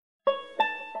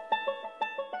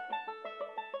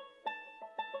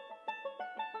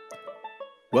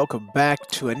Welcome back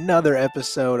to another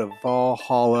episode of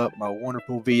Valhalla, my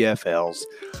wonderful VFLs.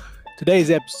 Today's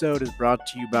episode is brought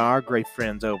to you by our great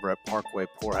friends over at Parkway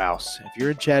Poorhouse. If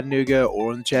you're in Chattanooga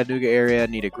or in the Chattanooga area,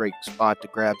 need a great spot to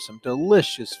grab some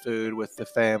delicious food with the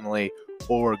family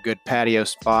or a good patio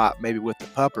spot, maybe with the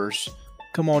puppers,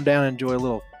 come on down and enjoy a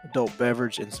little adult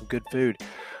beverage and some good food.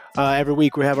 Every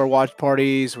week we have our watch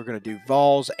parties. We're going to do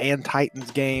Vols and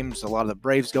Titans games. A lot of the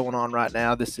Braves going on right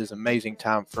now. This is an amazing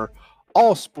time for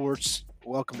all sports.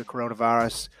 Welcome to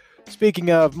Coronavirus.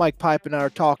 Speaking of, Mike Pipe and I are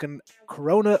talking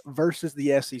Corona versus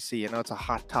the SEC. I know it's a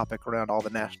hot topic around all the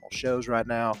national shows right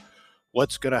now.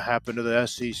 What's going to happen to the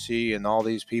SEC and all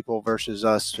these people versus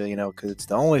us, because it's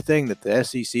the only thing that the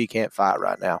SEC can't fight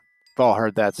right now. We've all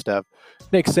heard that stuff.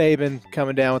 Nick Saban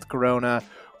coming down with Corona.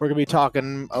 We're going to be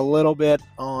talking a little bit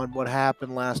on what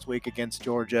happened last week against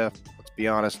Georgia. Let's be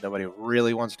honest, nobody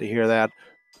really wants to hear that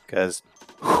because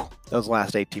those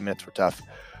last 18 minutes were tough.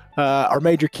 Our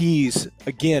major keys,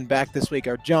 again, back this week,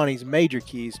 are Johnny's major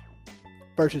keys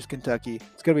versus Kentucky.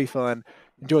 It's going to be fun.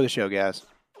 Enjoy the show, guys.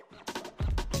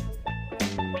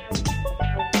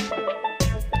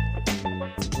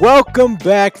 Welcome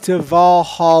back to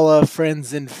Valhalla,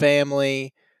 friends and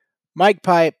family. Mike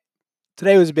Pipe,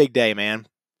 today was a big day, man.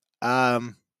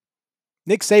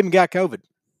 Nick Saban got COVID.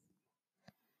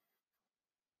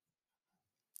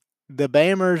 The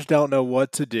Bammers don't know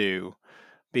what to do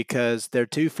because their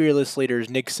two fearless leaders,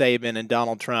 Nick Saban and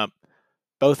Donald Trump,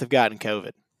 both have gotten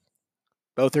COVID.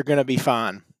 Both are going to be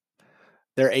fine.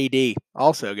 Their AD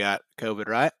also got COVID,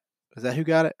 right? Is that who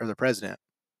got it, or the president?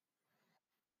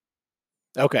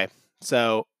 Okay,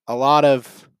 so a lot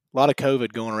of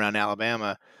COVID going around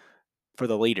Alabama for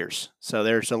the leaders. So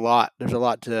there's a lot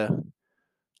to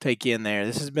take in there.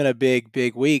 This has been a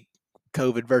big week.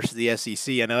 COVID versus the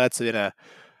SEC. I know that's been a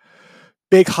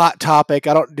big hot topic.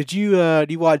 Did you do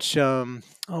you watch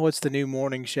what's the new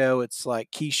morning show? It's like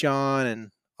Keyshawn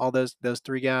and all those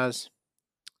three guys.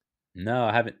 No,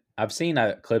 I haven't. I've seen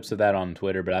clips of that on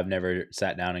Twitter, but I've never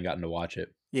sat down and gotten to watch it.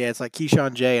 Yeah, it's like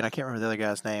Keyshawn J, and I can't remember the other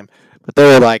guy's name, but they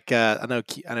were like, I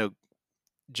know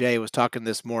Jay was talking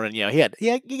this morning. You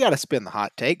got to spin the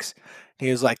hot takes.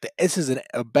 He was like, this is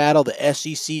a battle the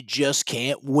SEC just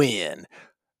can't win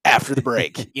after the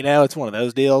break. It's one of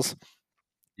those deals.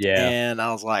 Yeah. And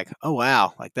I was like, oh,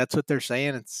 wow. Like, that's what they're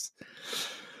saying. It's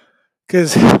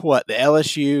because what, the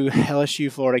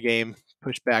LSU Florida game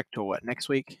pushed back to what, next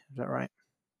week? Is that right?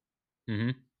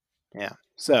 Mm-hmm. Yeah.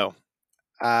 So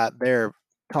they're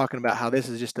talking about how this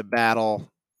is just a battle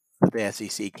that the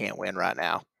SEC can't win right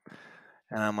now.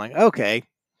 And I'm like, okay,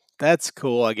 that's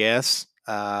cool, I guess.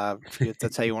 If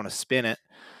that's how you want to spin it.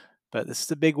 But this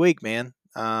is a big week, man.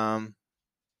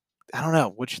 I don't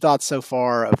know. What's your thoughts so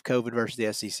far of COVID versus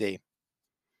the SEC?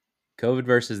 COVID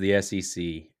versus the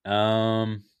SEC.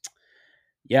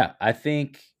 Yeah, I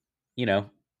think,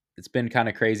 it's been kind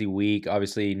of crazy week.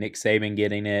 Obviously, Nick Saban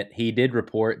getting it. He did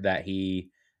report that he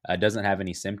doesn't have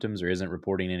any symptoms or isn't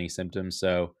reporting any symptoms.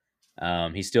 So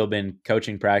he's still been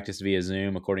coaching practice via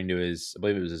Zoom, according to I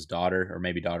believe it was his daughter or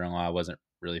maybe daughter-in-law. I wasn't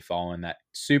really following that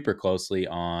super closely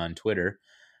on Twitter.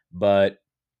 But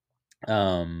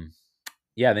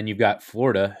yeah, then you've got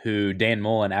Florida, who Dan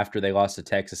Mullen, after they lost to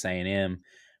Texas A&M,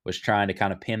 was trying to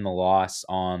kind of pin the loss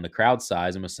on the crowd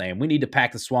size and was saying, we need to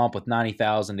pack the swamp with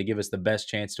 90,000 to give us the best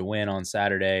chance to win on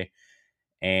Saturday.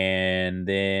 And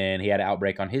then he had an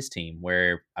outbreak on his team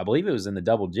where I believe it was in the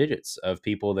double digits of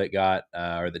people that got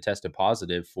or that tested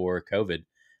positive for COVID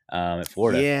at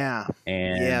Florida. Yeah.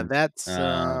 And that's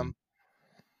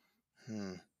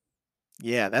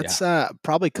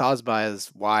probably caused by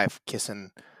his wife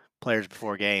kissing players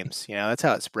before games. That's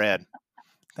how it spread.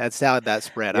 That's how that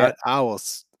spread. Yeah.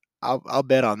 I'll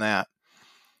bet on that.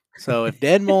 So if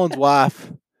Dan Mullen's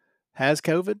wife has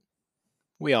COVID,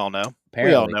 we all know.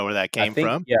 Apparently. We all know where that came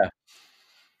from. Yeah.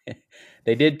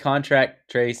 They did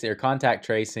contact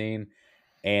tracing.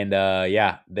 And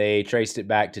they traced it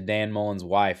back to Dan Mullen's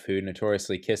wife, who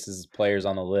notoriously kisses players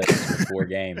on the lips before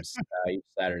games each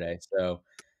Saturday. So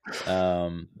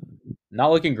not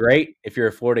looking great if you're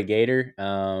a Florida Gator.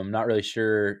 Not really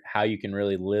sure how you can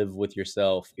really live with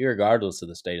yourself, irregardless of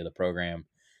the state of the program,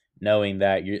 knowing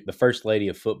that the first lady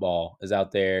of football is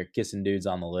out there kissing dudes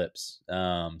on the lips.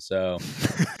 So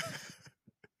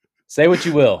say what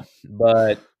you will,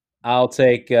 but I'll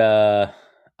take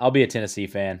I'll be a Tennessee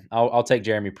fan. I'll take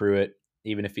Jeremy Pruitt,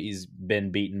 even if he's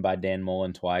been beaten by Dan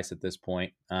Mullen twice at this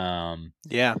point.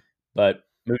 Yeah. But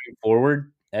moving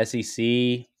forward,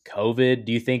 SEC, COVID,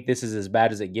 do you think this is as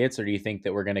bad as it gets, or do you think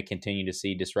that we're going to continue to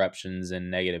see disruptions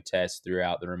and negative tests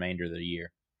throughout the remainder of the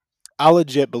year? I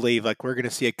legit believe we're going to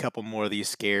see a couple more of these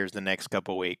scares the next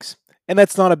couple weeks. And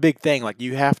that's not a big thing. Like,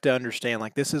 you have to understand,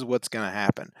 like, this is what's going to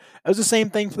happen. It was the same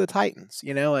thing for the Titans.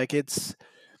 Like, it's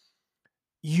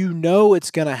going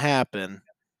to happen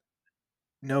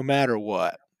no matter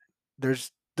what. They're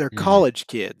Hmm. college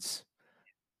kids.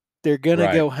 They're going to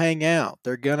Right. go hang out.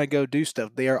 They're going to go do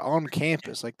stuff. They are on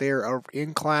campus. Like, they are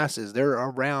in classes. They're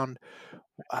around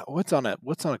what's on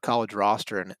a college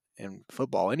roster in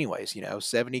football anyways,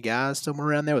 70 guys somewhere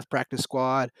around there with practice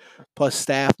squad plus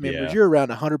staff members. Yeah. You're around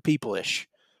 100 people ish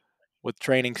with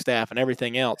training staff and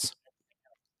everything else.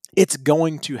 It's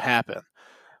going to happen.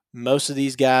 Most of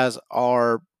these guys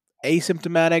are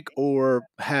asymptomatic or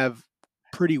have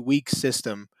pretty weak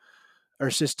system or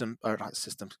not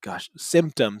systems, gosh,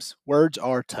 symptoms. Words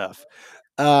are tough.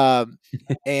 Um,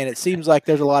 and it seems like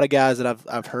there's a lot of guys that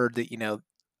I've heard that,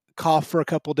 cough for a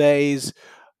couple days,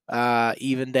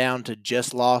 even down to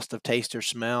just loss of taste or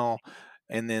smell,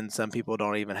 and then some people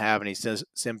don't even have any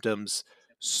symptoms.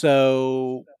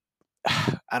 So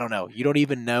I don't know. You don't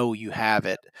even know you have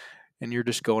it, and you're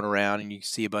just going around and you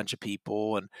see a bunch of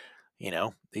people, and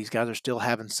these guys are still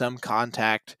having some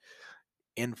contact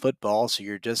in football, so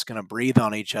you're just going to breathe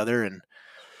on each other. And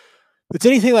if it's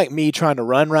anything like me trying to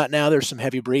run right now, there's some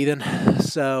heavy breathing,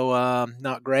 so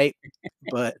not great.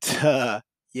 But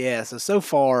yeah, so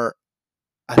far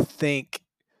I think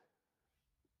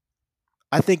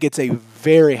I think it's a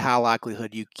very high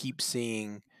likelihood you keep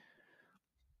seeing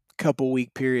couple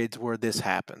week periods where this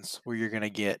happens, where you're going to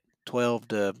get 12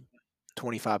 to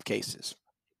 25 cases.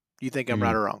 Do you think I'm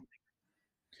right Mm. or wrong?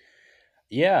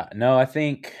 Yeah. No, I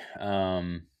think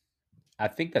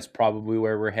that's probably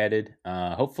where we're headed.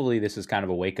 Hopefully, this is kind of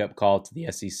a wake up call to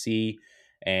the SEC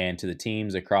and to the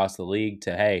teams across the league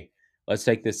to, hey, let's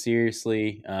take this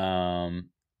seriously.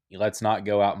 Let's not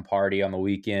go out and party on the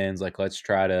weekends. Like, let's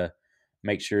try to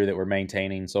make sure that we're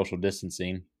maintaining social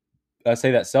distancing. I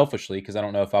say that selfishly because I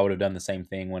don't know if I would have done the same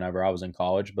thing whenever I was in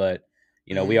college, but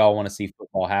we Mhm. all want to see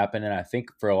football happen, and I think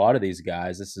for a lot of these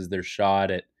guys, this is their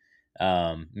shot at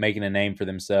making a name for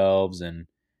themselves, and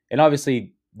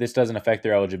obviously this doesn't affect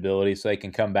their eligibility, so they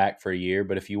can come back for a year.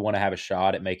 But if you want to have a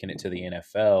shot at making it to the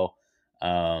NFL,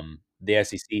 the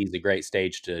SEC is a great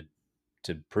stage to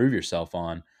prove yourself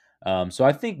on. So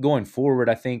I think going forward,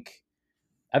 I think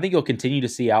you'll continue to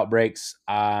see outbreaks.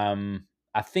 I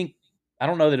think I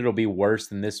don't know that it'll be worse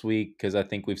than this week because I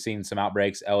think we've seen some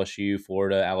outbreaks: LSU,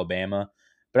 Florida, Alabama.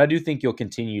 But I do think you'll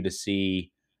continue to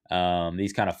see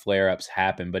these kind of flare ups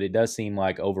happen. But it does seem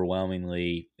like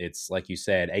overwhelmingly, it's like you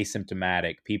said,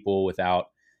 asymptomatic people without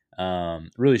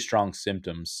really strong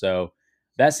symptoms. So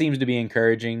that seems to be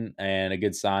encouraging and a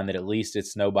good sign that at least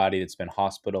it's nobody that's been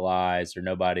hospitalized or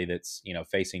nobody that's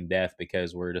facing death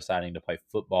because we're deciding to play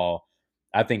football.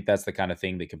 I think that's the kind of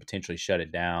thing that could potentially shut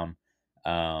it down.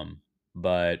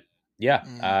 But yeah,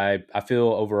 Mm. I feel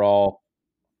overall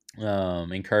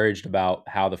encouraged about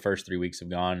how the first 3 weeks have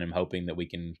gone, and I'm hoping that we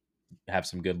can have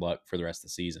some good luck for the rest of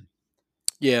the season.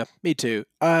 Yeah, me too.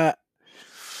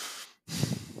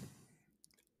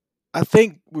 I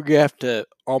think we're gonna have to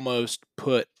almost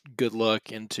put good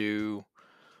luck into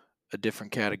a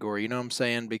different category. You know what I'm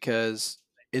saying? Because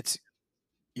it's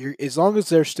you're as long as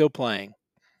they're still playing,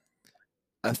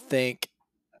 I think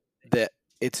that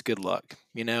it's good luck.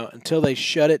 Until they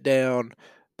shut it down,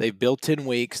 they've built 10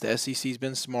 weeks. The SEC's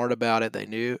been smart about it.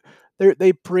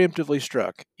 They preemptively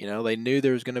struck. They knew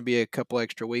there was going to be a couple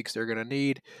extra weeks they're going to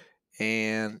need,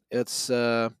 and it's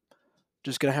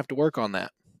just going to have to work on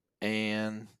that.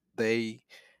 And they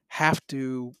have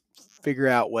to figure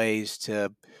out ways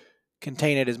to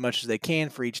contain it as much as they can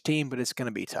for each team, but it's going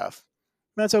to be tough.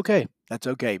 That's okay. That's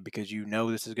okay because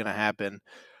this is going to happen.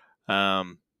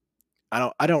 Um,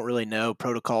 I don't really know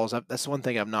protocols. That's one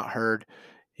thing I've not heard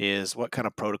is what kind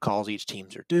of protocols each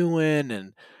teams are doing.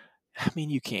 And I mean,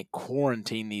 you can't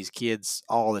quarantine these kids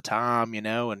all the time,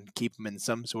 and keep them in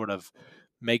some sort of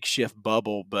makeshift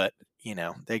bubble. But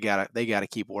they gotta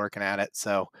keep working at it.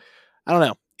 So I don't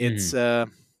know. Hmm. It's a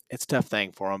tough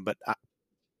thing for them, but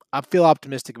I feel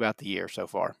optimistic about the year so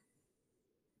far.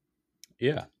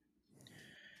 Yeah,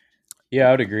 yeah,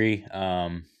 I would agree.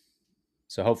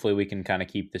 So hopefully we can kind of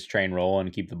keep this train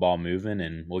rolling, keep the ball moving,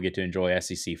 and we'll get to enjoy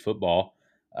SEC football.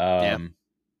 Yeah. Um,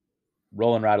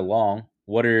 Rolling right along.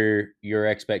 What are your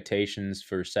expectations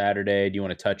for Saturday? Do you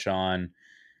want to touch on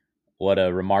what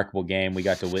a remarkable game we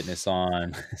got to witness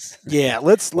on Yeah,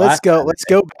 let's last go. Let's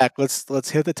Saturday? go back. Let's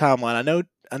hit the timeline.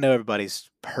 I know everybody's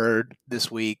heard this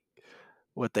week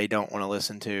what they don't want to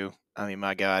listen to. I mean,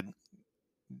 my God,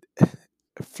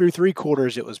 through three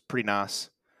quarters it was pretty nice,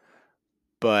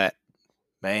 but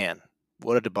man,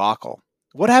 what a debacle!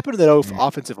 What happened to that Mm,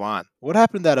 offensive line? What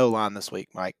happened to that O line this week,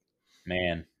 Mike?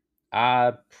 man.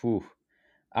 I phew,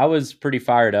 I was pretty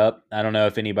fired up. I don't know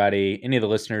if any of the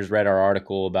listeners read our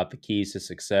article about the keys to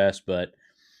success, but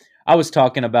I was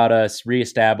talking about us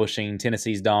reestablishing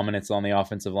Tennessee's dominance on the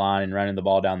offensive line and running the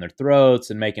ball down their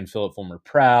throats and making Philip Fulmer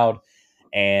proud.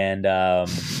 And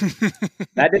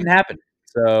that didn't happen.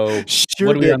 So what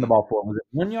Sure do we run the didn't. ball for? Was it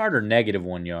 1 yard or negative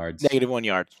 1 yards? -1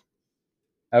 yard.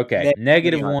 Okay, -1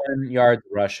 negative yard. 1 yards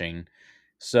rushing.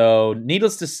 So,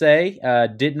 needless to say,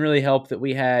 didn't really help that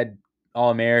we had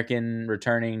All American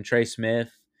returning Trey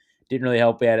Smith. Didn't really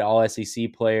help we had All SEC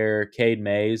player Cade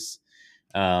Mays,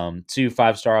 2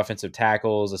 5-star offensive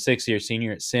tackles, a 6-year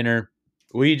senior at center.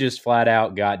 We just flat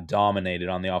out got dominated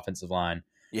on the offensive line.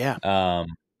 Yeah. Um,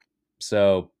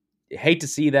 so, hate to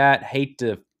see that. Hate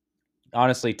to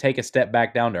honestly take a step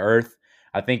back down to earth.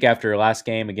 I think after last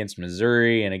game against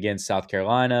Missouri and against South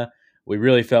Carolina, we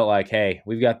really felt like, hey,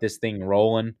 we've got this thing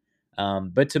rolling.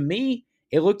 But to me,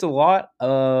 it looked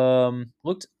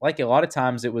looked like a lot of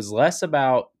times it was less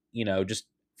about just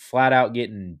flat out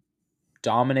getting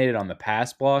dominated on the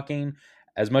pass blocking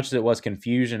as much as it was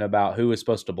confusion about who was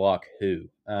supposed to block who.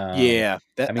 Yeah. I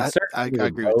That mean, certainly I they were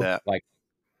agree with both that. like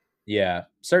yeah,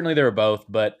 certainly they were both,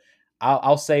 but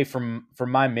I'll say from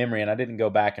my memory, and I didn't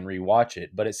go back and rewatch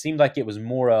it, but it seemed like it was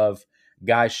more of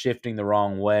guys shifting the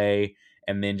wrong way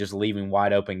and then just leaving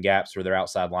wide open gaps for their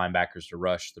outside linebackers to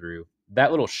rush through. That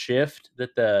little shift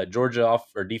that the Georgia off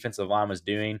or defensive line was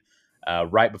doing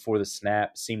right before the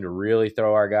snap seemed to really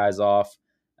throw our guys off.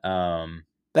 Um,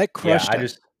 That yeah, crushed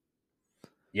us.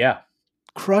 yeah,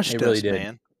 it Crushed really us, did.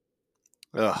 man.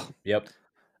 Ugh. Yep.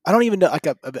 I don't even know.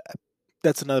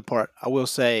 That's another part. I will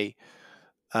say,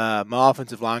 my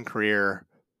offensive line career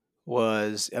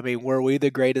was. I mean, were we the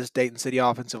greatest Dayton City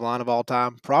offensive line of all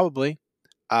time? Probably.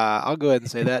 I'll go ahead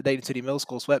and say that Dayton City Middle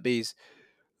School Sweat Bees.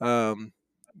 Um,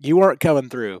 you weren't coming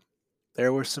through.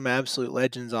 There were some absolute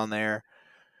legends on there.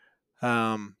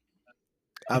 Um,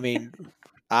 I mean,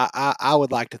 I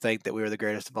would like to think that we were the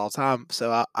greatest of all time.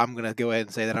 So I'm going to go ahead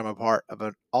and say that I'm a part of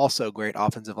an also great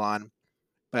offensive line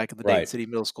back in the Dayton Right. City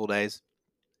Middle School days.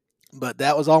 But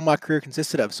that was all my career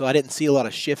consisted of. So I didn't see a lot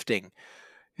of shifting,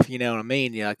 if you know what I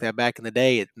mean. Like that back in the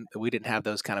day, we didn't have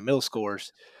those kind of middle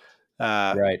scores.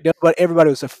 Right. But everybody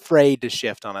was afraid to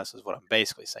shift on us, is what I'm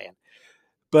basically saying.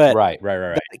 But Right. Right. Right.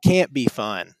 Right. that can't be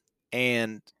fun.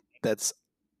 And that's,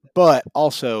 but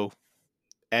also,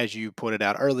 as you pointed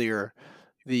out earlier,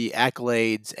 the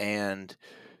accolades and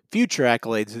future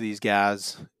accolades of these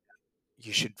guys,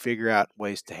 you should figure out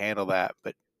ways to handle that.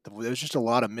 But there's just a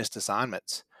lot of missed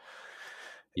assignments.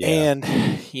 Yeah. And,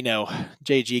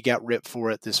 JG got ripped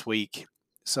for it this week.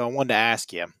 So I wanted to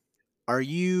ask you, are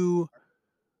you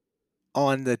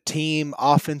on the team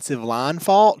offensive line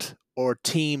fault or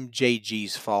team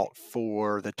JG's fault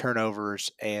for the turnovers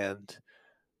and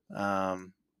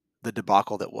um, the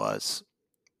debacle that was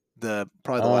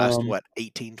probably the last, Um.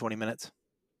 18, 20 minutes?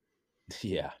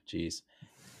 Yeah. Jeez.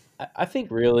 I think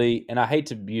really, and I hate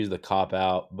to use the cop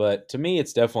out, but to me,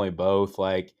 it's definitely both.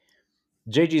 Like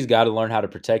JG's got to learn how to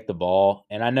protect the ball,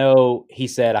 and I know he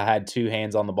said I had 2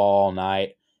 hands on the ball all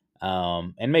night,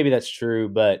 and maybe that's true,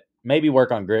 but maybe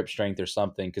work on grip strength or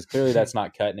something because clearly that's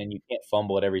not cutting, and you can't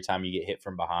fumble it every time you get hit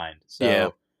from behind. Yeah.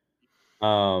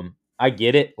 So, I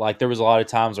get it. Like there was a lot of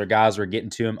times where guys were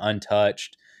getting to him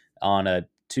untouched on a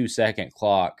 2-second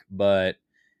clock, but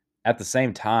at the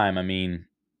same time, I mean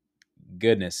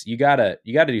goodness, you gotta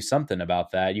do something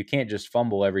about that. You can't just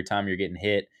fumble every time you're getting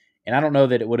hit. And I don't know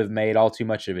that it would have made all too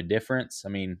much of a difference. I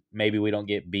mean, maybe we don't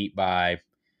get beat by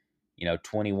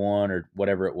 21 or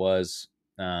whatever it was,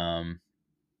 throw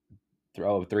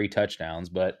 3 touchdowns.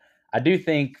 But I do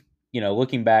think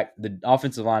looking back, the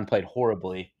offensive line played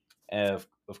horribly, of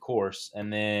course,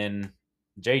 and then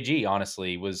JG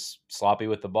honestly was sloppy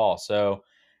with the ball. So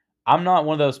I'm not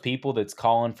one of those people that's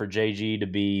calling for JG to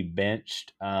be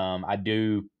benched. I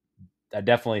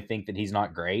definitely think that he's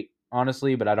not great,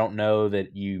 honestly, but I don't know that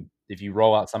if you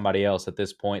roll out somebody else at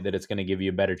this point that it's going to give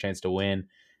you a better chance to win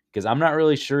because I'm not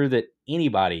really sure that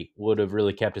anybody would have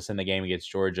really kept us in the game against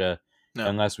Georgia No.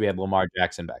 unless we had Lamar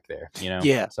Jackson back there,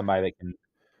 Yeah. somebody that can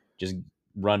just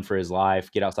run for his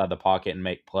life, get outside the pocket and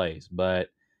make plays. But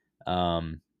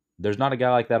there's not a guy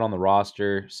like that on the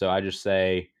roster, so I just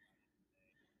say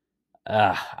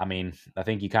I mean, I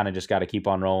think you kind of just got to keep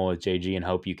on rolling with JG and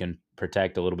hope you can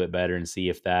protect a little bit better and see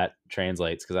if that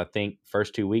translates. Because I think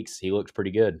first 2 weeks he looked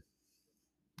pretty good.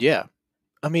 Yeah.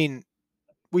 I mean,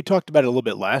 we talked about it a little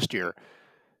bit last year.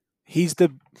 He's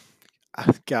the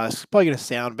gosh, it's probably going to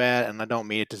sound bad, and I don't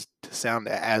mean it to sound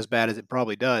as bad as it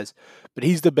probably does, but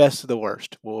he's the best of the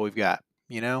worst. What we've got,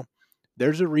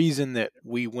 there's a reason that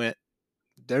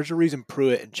there's a reason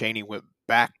Pruitt and Cheney went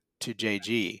back to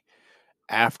JG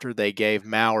after they gave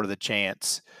Maurer the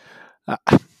chance. Uh,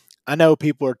 I know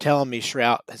people are telling me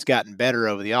Shrout has gotten better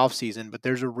over the offseason, but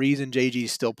there's a reason JG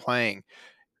is still playing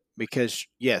because,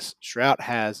 yes, Shrout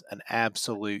has an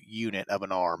absolute unit of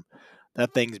an arm.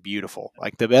 That thing's beautiful.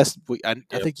 Like the best, I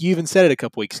Yep. think you even said it a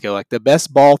couple weeks ago. Like the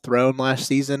best ball thrown last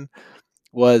season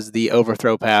was the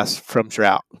overthrow pass from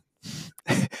Shrout.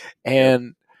 Yep.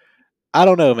 And I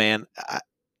don't know, man.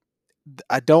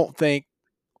 I don't think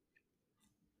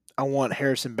I want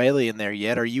Harrison Bailey in there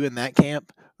yet. Are you in that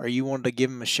camp? Are you wanting to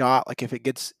give him a shot? Like if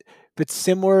it's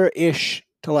similar ish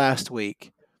to last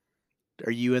week,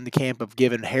 are you in the camp of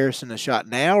giving Harrison a shot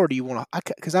now, or do you want to?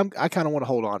 Because I kind of want to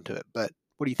hold on to it. But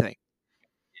what do you think?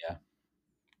 Yeah.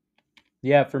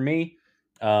 Yeah. For me,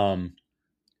 um,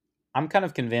 I'm kind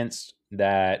of convinced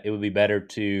that it would be better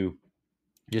to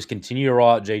just continue to roll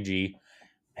out JG.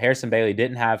 Harrison Bailey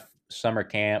didn't have summer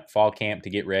camp, fall camp to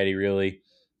get ready. Really,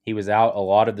 he was out a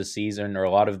lot of the season or a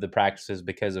lot of the practices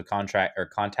because of contract or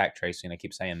contact tracing. I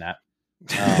keep saying that,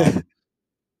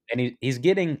 and he's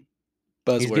getting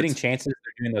Buzzwords. chances.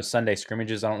 They're doing those Sunday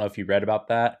scrimmages. I don't know if you read about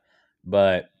that,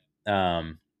 but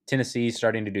Tennessee's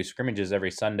starting to do scrimmages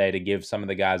every Sunday to give some of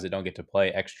the guys that don't get to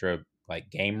play extra like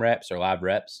game reps or live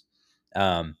reps.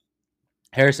 Um,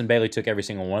 Harrison Bailey took every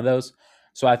single one of those.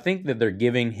 So I think that they're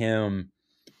giving him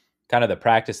kind of the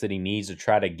practice that he needs to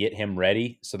try to get him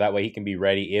ready so that way he can be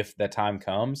ready if the time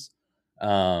comes.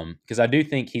 Because I do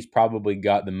think he's probably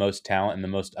got the most talent and the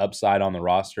most upside on the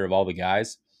roster of all the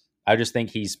guys. I think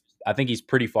he's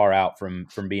pretty far out from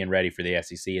being ready for the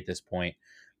SEC at this point,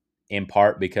 in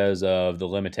part because of the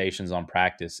limitations on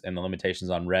practice and the limitations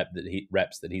on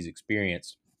reps that he's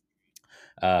experienced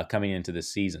coming into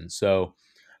this season. So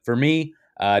for me,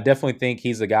 I definitely think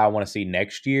he's the guy I want to see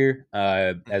next year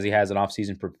as he has an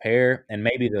offseason prepare and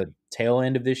maybe the tail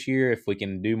end of this year if we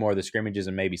can do more of the scrimmages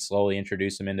and maybe slowly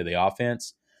introduce him into the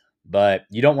offense. But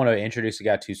you don't want to introduce a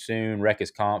guy too soon, wreck his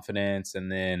confidence,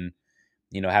 and then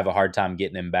have a hard time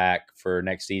getting him back for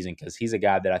next season because he's a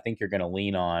guy that I think you're going to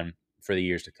lean on for the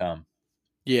years to come.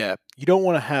 Yeah, you don't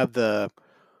want to have the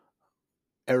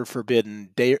ever forbidden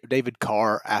David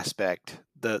Carr aspect.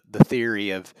 The theory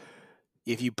of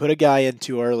if you put a guy in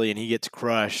too early and he gets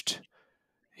crushed,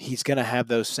 he's going to have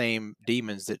those same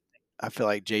demons that I feel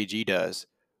like JG does,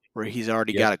 where he's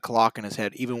already Yep. got a clock in his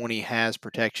head. Even when he has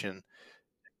protection,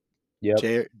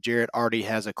 Yep. Jarrett already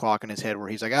has a clock in his head where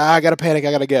he's like, I got to panic,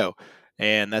 I got to go.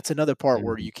 And that's another part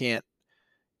where Mhm. you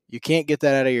can't get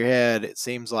that out of your head. It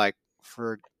seems like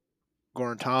for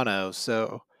Gorentano.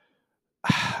 So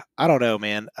I don't know,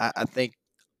 man. I think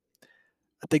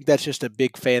that's just a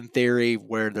big fan theory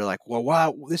where they're like, well,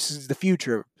 wow, this is the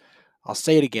future. I'll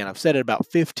say it again. I've said it about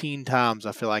 15 times,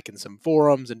 I feel like, in some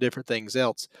forums and different things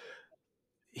else.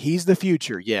 He's the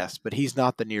future, yes, but he's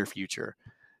not the near future.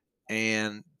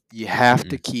 And you have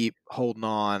to Mm-mm. keep holding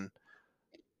on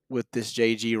with this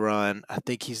JG run. I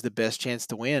think he's the best chance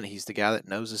to win. He's the guy that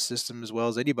knows the system as well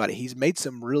as anybody. He's made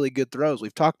some really good throws.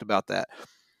 We've talked about that.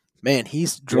 Man,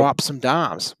 he's Yep. dropped some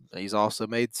dimes. He's also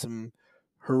made some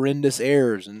horrendous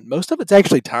errors, and most of it's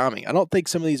actually timing. I don't think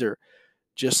some of these are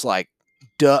just like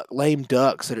lame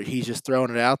ducks that he's just throwing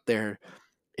it out there.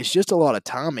 It's just a lot of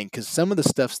timing because some of the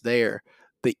stuff's there.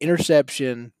 The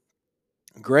interception,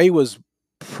 Gray was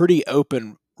pretty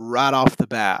open right off the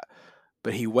bat,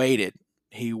 but he waited.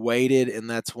 He waited, and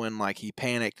that's when like he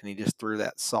panicked and he just threw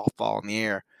that softball in the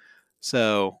air.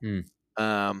 So Mm.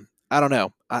 I don't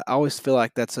know. I always feel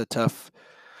like that's a tough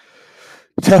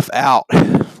out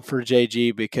for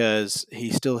JG because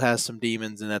he still has some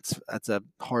demons, and that's a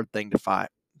hard thing to fight.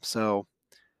 So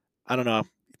I don't know.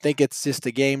 I think it's just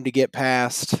a game to get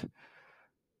past.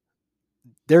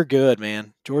 They're good,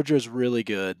 man. Georgia's really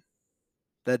good.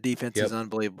 That defense is Yep.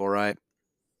 unbelievable, right?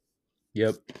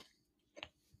 Yep.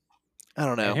 I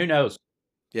don't And know. who knows?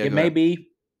 Yeah, It go may ahead. be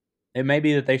it may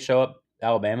be that they show up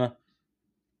Alabama.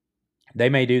 They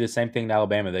may do the same thing to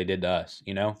Alabama they did to us.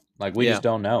 Like we Yeah. just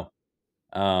don't know.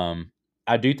 Um,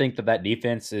 I do think that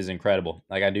defense is incredible.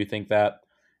 Like I do think that.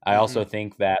 I Hmm. also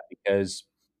think that because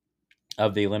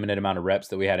of the limited amount of reps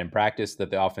that we had in practice, that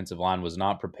the offensive line was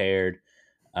not prepared.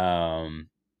 Um,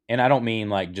 and I don't mean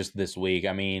like just this week.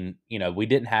 I mean, we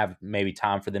didn't have maybe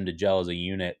time for them to gel as a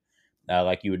unit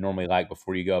like you would normally like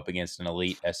before you go up against an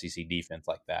elite SEC defense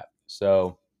like that.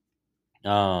 So,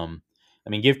 I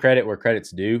mean, give credit where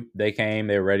credit's due. They came,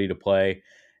 they were ready to play,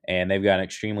 and they've got an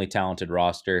extremely talented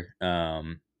roster.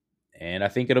 And I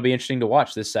think it'll be interesting to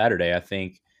watch this Saturday. I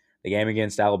think the game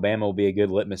against Alabama will be a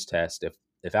good litmus test.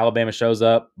 If Alabama shows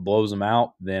up, blows them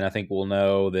out, then I think we'll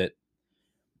know that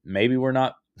maybe we're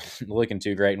not looking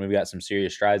too great and we've got some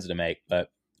serious strides to make. But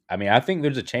I mean, I think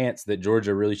there's a chance that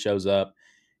Georgia really shows up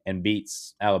and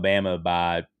beats Alabama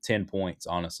by 10 points,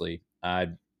 honestly. I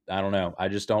don't know. I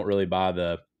just don't really buy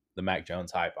the Mac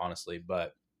Jones hype, honestly,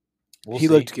 but we'll He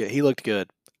looked see. good. He looked good.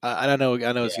 I don't know.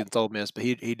 I know it's Yeah. against Ole Miss, but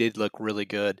he did look really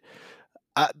good.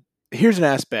 I, here's an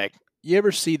aspect. You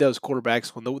ever see those quarterbacks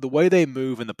when the way they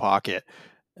move in the pocket?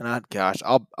 And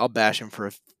I'll bash him for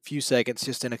a few seconds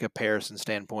just in a comparison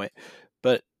standpoint.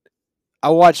 But I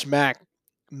watched Mac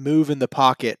move in the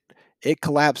pocket. It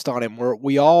collapsed on him where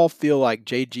we all feel like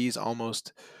JG's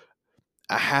almost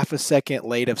a half a second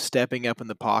late of stepping up in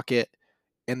the pocket.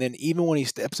 And then even when he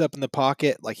steps up in the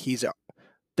pocket, like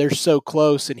they're so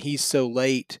close and he's so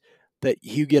late that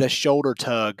you get a shoulder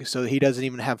tug so he doesn't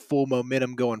even have full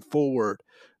momentum going forward.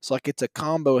 So like it's a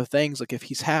combo of things. Like if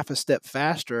he's half a step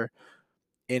faster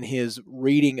in his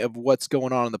reading of what's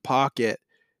going on in the pocket,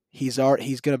 he's going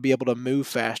to be able to move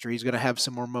faster. He's going to have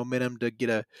some more momentum to get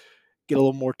a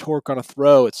little more torque on a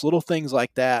throw. It's little things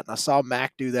like that. And I saw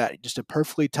Mac do that just a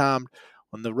perfectly timed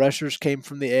when the rushers came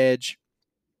from the edge,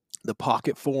 the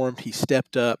pocket formed, he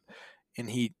stepped up and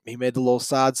he made the little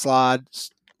side slide,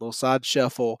 little side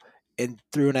shuffle, and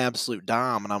threw an absolute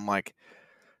dime. And I'm like,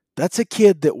 that's a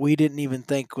kid that we didn't even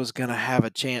think was going to have a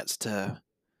chance to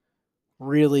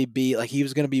really be like he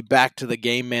was going to be back to the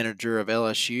game manager of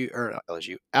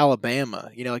Alabama.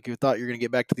 You know, like you thought you're going to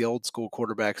get back to the old school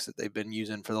quarterbacks that they've been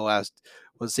using for the last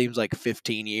what seems like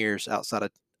 15 years outside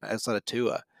of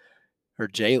Tua or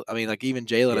Jay. I mean, like even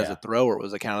Jalen as a Yeah. thrower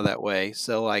was kind of that way.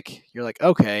 So like you're like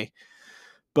okay,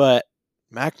 but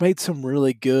Mac made some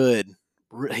really good.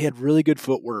 He had really good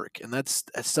footwork, and that's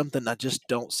something I just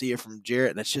don't see it from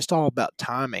Jarrett. And it's just all about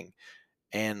timing.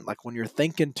 And like when you're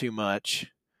thinking too much,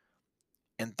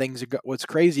 and things are what's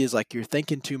crazy is like you're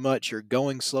thinking too much, you're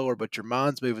going slower, but your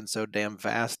mind's moving so damn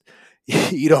fast,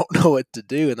 you don't know what to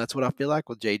do. And that's what I feel like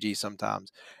with JG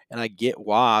sometimes. And I get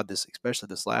why especially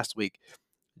this last week,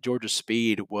 Georgia's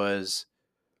speed was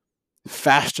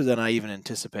faster than I even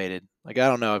anticipated. Like I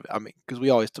don't know. I mean, because we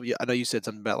always, I know you said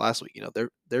something about last week. You know,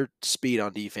 their speed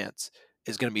on defense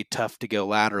is going to be tough to go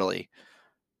laterally,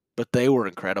 but they were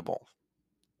incredible.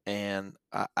 And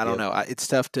I don't Yep. know. It's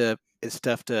tough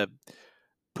to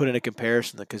put in a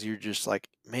comparison because you're just like,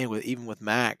 man, even with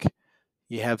Mac,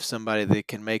 you have somebody that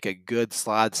can make a good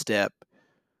step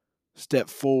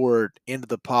forward into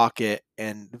the pocket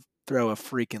and throw a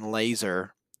freaking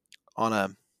laser on a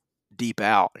deep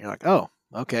out. And you're like, oh,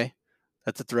 okay,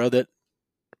 that's a throw that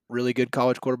really good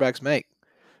college quarterbacks make,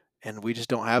 and we just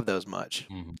don't have those much.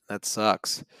 Mhm. That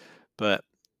sucks. But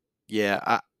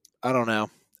yeah, I don't know.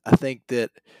 I think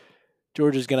that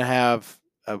Georgia's going to have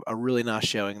a really nice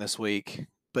showing this week.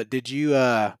 But do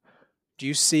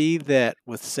you see that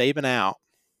with Saban out,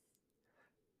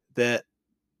 that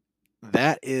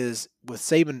that is with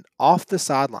Saban off the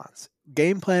sidelines,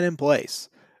 game plan in place,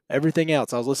 everything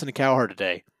else. I was listening to Cowherd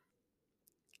today.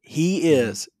 He Mhm.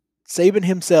 is Saban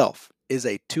himself is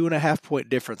a 2.5 point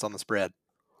difference on the spread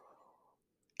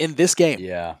in this game.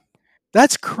 Yeah.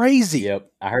 That's crazy.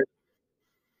 Yep. I heard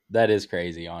that is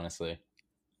crazy, honestly.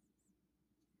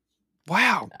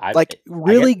 Wow. I Like I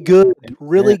guess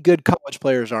really good college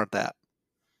players aren't that.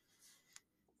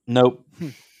 nope. Hmm.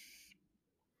 Hmm.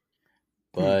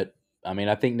 But I mean,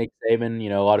 I think Nick Saban,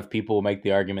 a lot of people make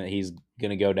the argument that he's going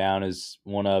to go down as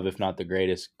one of, if not the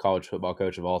greatest college football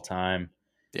coach of all time.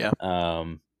 Yeah.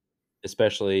 Um,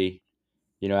 especially,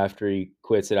 after he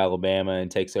quits at Alabama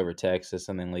and takes over Texas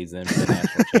and then leads them to the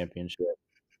national championship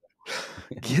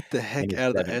Get the in heck his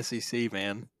out of the seventh. SEC,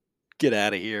 man. Get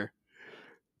out of here.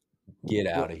 Get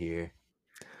What out of here.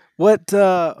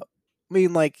 I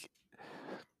mean like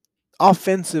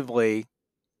offensively,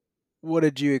 what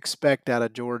did you expect out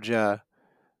of Georgia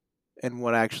and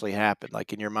what actually happened?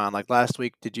 Like in your mind, like last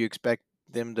week, did you expect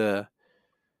them to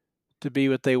be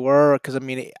what they were? Because I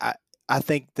mean, I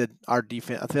think that our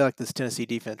defense, I feel like this Tennessee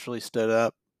defense really stood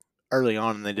up early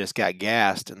on, and they just got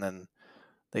gassed, and then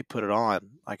they put it on.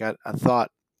 Like I thought,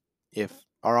 if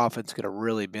our offense could have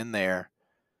really been there,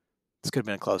 this could have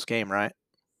been a close game, right?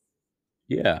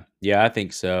 Yeah. Yeah, I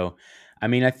think so. I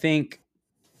mean, I think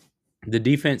the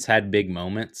defense had big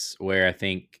moments where I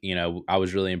think, I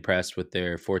was really impressed with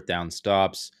their fourth down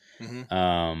stops.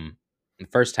 Mm-hmm. The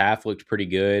first half looked pretty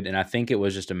good. And I think it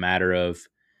was just a matter of,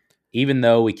 even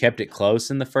though we kept it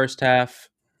close in the first half,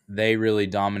 they really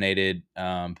dominated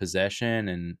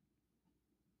possession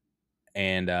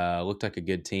and looked like a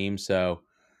good team. So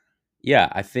yeah,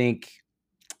 I think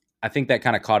that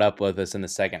kind of caught up with us in the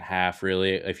second half.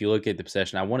 Really, if you look at the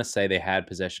possession, I want to say they had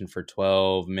possession for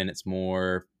 12 minutes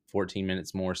more, 14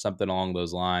 minutes more, something along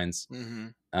those lines.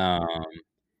 Mm-hmm. Um,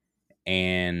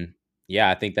 and yeah,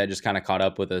 I think that just kind of caught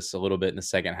up with us a little bit in the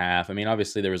second half. I mean,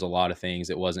 obviously there was a lot of things.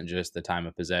 It wasn't just the time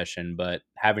of possession, but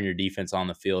having your defense on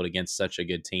the field against such a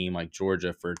good team like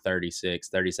Georgia for 36,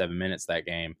 37 minutes that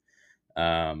game,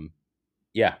 um,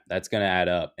 yeah, that's going to add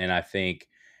up. And I think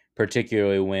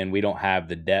particularly when we don't have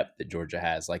the depth that Georgia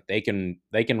has, like they can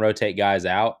rotate guys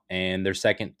out, and their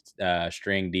second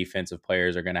string defensive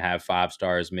players are going to have 5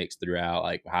 stars mixed throughout,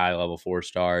 like high level 4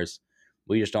 stars.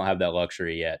 We just don't have that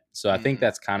luxury yet. So I think Mhm.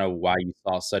 that's kind of why you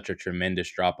saw such a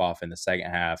tremendous drop off in the second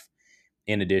half,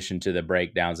 in addition to the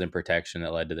breakdowns in protection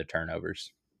that led to the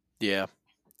turnovers. Yeah,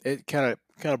 it kind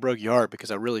of broke your heart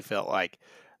because I really felt like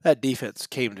that defense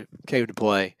came to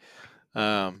play.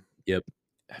 Um, Yep.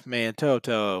 Man,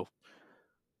 Toto,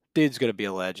 dude's gonna be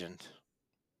a legend.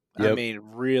 I Yep. mean,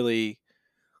 really,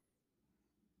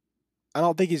 I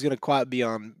don't think he's gonna quite be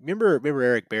on. Remember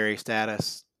Eric Berry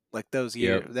status? Like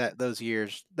Yep. those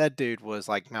years, that dude was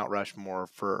like Mount Rushmore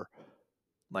for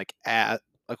like at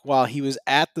like while he was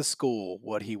at the school,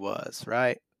 what he was,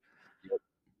 right?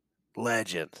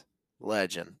 Legend,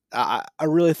 legend. I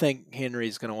really think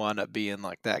Henry's gonna wind up being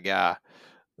like that guy.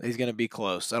 He's gonna be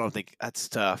close. I don't think that's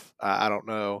tough. I don't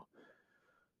know.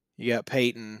 You got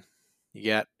Peyton,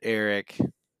 you got Eric.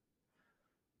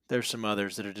 There's some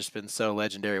others that have just been so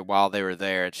legendary while they were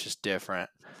there. It's just different.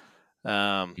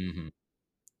 Um, Hmm.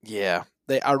 yeah,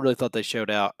 I really thought they showed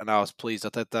out, and I was pleased. I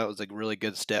thought that was a really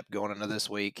good step going into this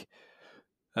week.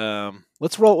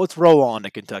 Let's roll on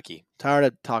to Kentucky. Tired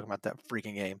of talking about that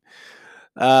freaking game.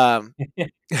 Um, Me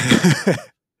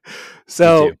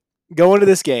so too. going to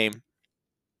this game,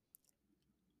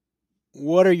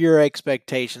 what are your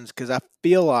expectations? Because I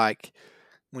feel like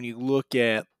when you look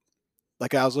at,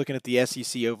 like I was looking at the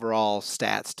SEC overall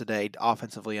stats today,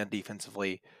 offensively and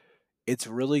defensively, it's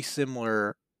really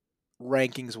similar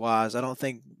rankings wise. I don't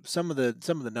think some of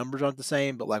the numbers aren't the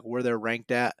same, but like where they're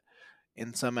ranked at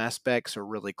in some aspects are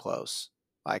really close.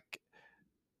 Like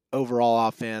overall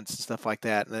offense and stuff like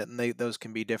that, and those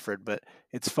can be different. But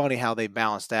it's funny how they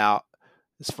balanced out.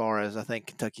 As far as I think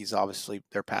Kentucky's obviously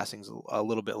their passing's a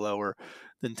little bit lower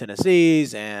than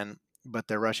Tennessee's, and but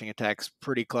their rushing attack's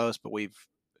pretty close. But we've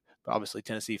obviously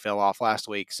Tennessee fell off last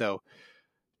week. So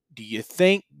do you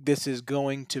think this is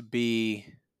going to be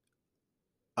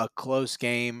a close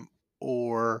game,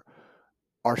 or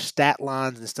are stat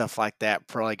lines and stuff like that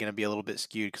probably going to be a little bit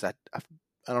skewed? Because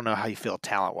I don't know how you feel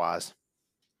talent wise.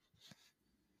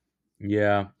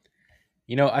 Yeah.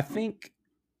 I think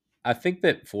that I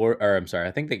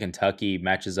think that Kentucky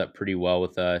matches up pretty well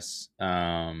with us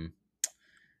in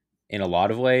a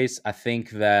lot of ways. I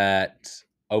think that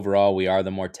overall we are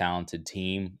the more talented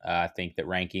team. I think that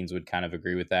rankings would kind of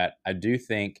agree with that. I do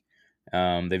think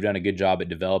they've done a good job at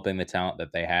developing the talent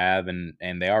that they have, and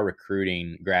they are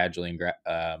recruiting gradually and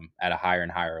at a higher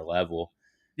and higher level.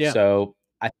 Yeah. So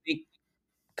I think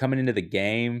coming into the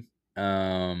game,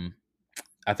 um,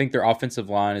 I think their offensive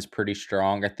line is pretty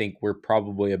strong. I think we're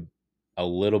probably a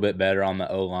little bit better on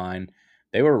the O line.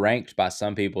 They were ranked by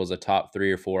some people as a top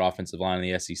 3 or 4 offensive line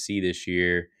in the SEC this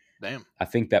year. Damn. I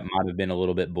think that might have been a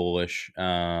little bit bullish,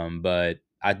 but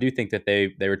I do think that they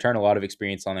return a lot of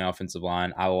experience on the offensive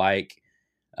line. I like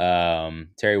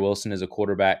Terry Wilson as a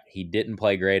quarterback. He didn't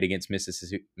play great against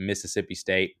Mississippi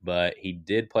State, but he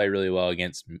did play really well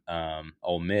against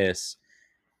Ole Miss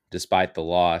despite the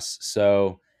loss.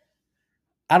 So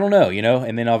I don't know,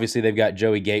 and then obviously they've got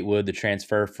Joey Gatewood, the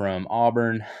transfer from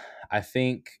Auburn. I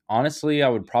think honestly, I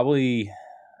would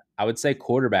say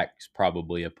quarterback's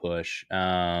probably a push.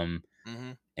 Hmm.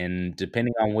 And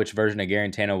depending on which version of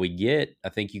Garantano we get, I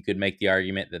think you could make the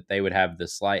argument that they would have the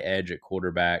slight edge at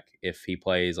quarterback if he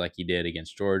plays like he did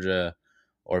against Georgia,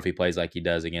 or if he plays like he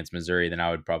does against Missouri. Then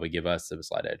I would probably give us the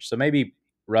slight edge. So maybe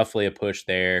roughly a push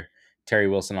there. Terry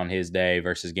Wilson on his day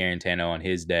versus Garantano on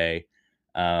his day.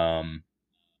 Um,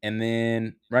 and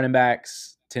then running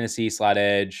backs, Tennessee slight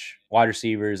edge. Wide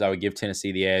receivers, I would give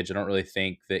Tennessee the edge. I don't really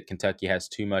think that Kentucky has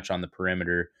too much on the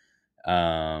perimeter.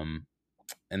 Um,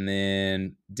 and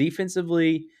then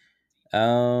defensively,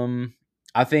 um,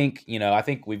 I think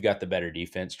we've got the better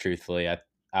defense. Truthfully, I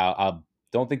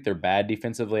don't think they're bad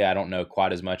defensively. I don't know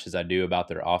quite as much as I do about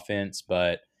their offense,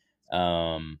 but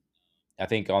um, I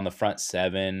think on the front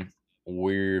seven,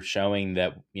 we're showing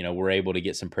that we're able to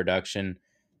get some production.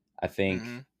 I think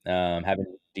Hmm. having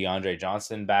DeAndre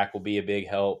Johnson back will be a big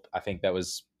help. I think that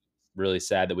was really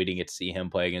sad that we didn't get to see him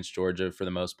play against Georgia for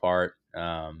the most part.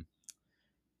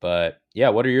 But yeah,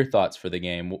 what are your thoughts for the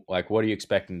game? Like, what are you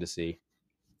expecting to see?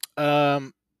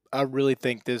 Um, I really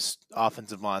think this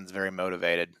offensive line is very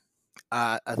motivated.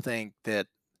 I think that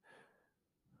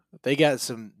they got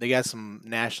some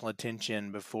national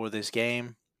attention before this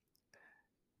game,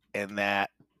 and that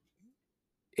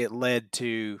it led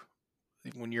to,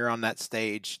 when you're on that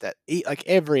stage, that like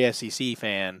every SEC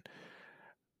fan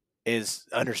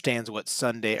understands what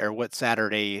Sunday or what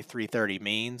Saturday 3:30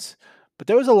 means. But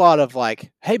there was a lot of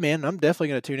like, hey man, I'm definitely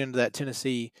going to tune into that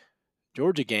Tennessee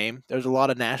Georgia game. There's a lot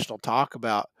of national talk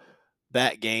about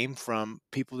that game from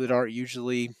people that aren't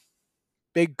usually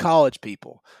big college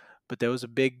people. But there was a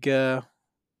big lot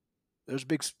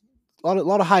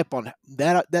of hype on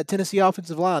that Tennessee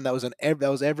offensive line. That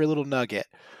was every little nugget,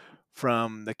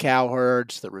 from the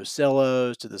Cowherds, the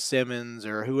Russillos, to the Simmons,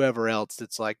 or whoever else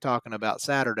that's like talking about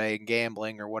Saturday and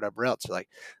gambling or whatever else. Like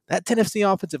that Tennessee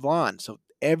offensive line. So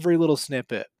every little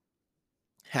snippet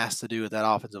has to do with that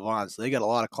offensive line. So they got a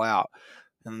lot of clout,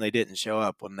 and they didn't show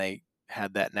up when they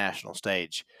had that national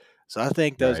stage. So I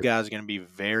think those Right. guys are going to be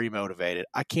very motivated.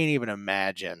 I can't even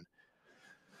imagine,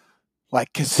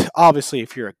 like, because obviously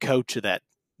if you're a coach of that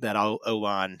O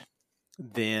line,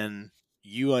 then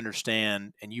you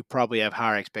understand and you probably have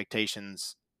higher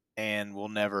expectations and will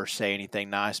never say anything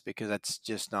nice, because that's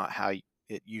just not how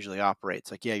it usually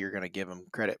operates. Like, yeah, you're going to give them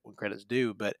credit when credit's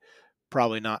due, but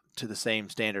probably not to the same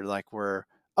standard. Like, where,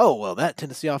 oh, well, that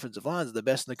Tennessee offensive line is the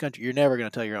best in the country. You're never going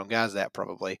to tell your own guys that,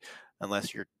 probably,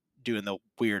 unless you're doing the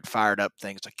weird fired up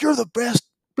things like, you're the best,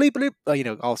 bleep,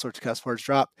 bleep, all sorts of cuss words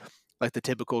drop, like the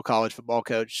typical college football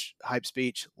coach hype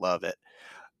speech. Love it.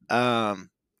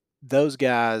 Um, those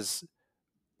guys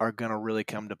are going to really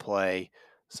come to play.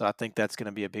 So I think that's going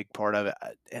to be a big part of it.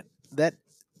 And that,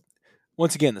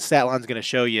 once again, the stat line's going to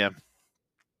show you.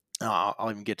 I'll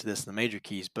even get to this in the major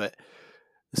keys, but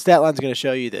the stat line's going to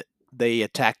show you that they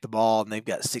attack the ball and they've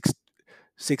got six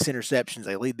interceptions.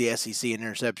 They lead the SEC in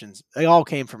interceptions. They all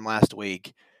came from last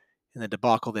week in the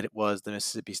debacle that it was the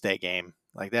Mississippi State game.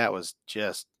 Like, that was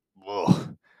just,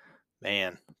 whoa,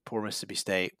 man, poor Mississippi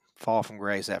State, fall from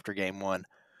grace after game one.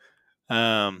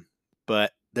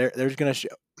 But there's going to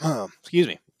show, excuse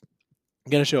me,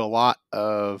 going to show a lot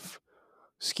of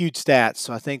skewed stats.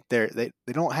 So I think they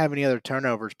don't have any other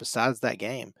turnovers besides that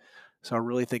game. So I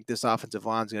really think this offensive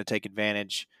line is going to take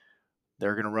advantage.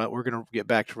 They're going to run. We're going to get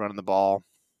back to running the ball,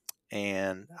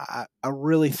 and I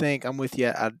really think I'm with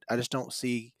you. I just don't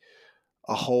see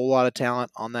a whole lot of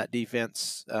talent on that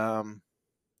defense. Because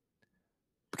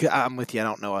I'm with you. I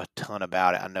don't know a ton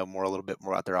about it. I know a little bit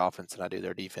more about their offense than I do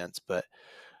their defense, but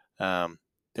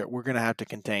we're going to have to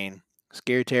contain.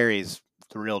 Scary Terry's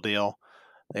the real deal.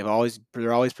 They're always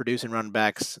producing running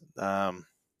backs.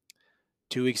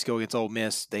 2 weeks ago against Ole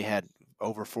Miss, they had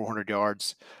over 400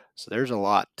 yards. So there's a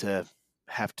lot to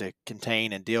have to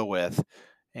contain and deal with.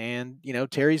 And,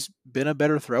 Terry's been a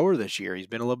better thrower this year. He's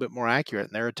been a little bit more accurate,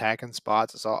 and they're attacking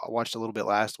spots. I watched a little bit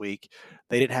last week.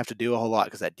 They didn't have to do a whole lot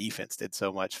because that defense did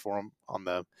so much for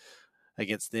them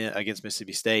against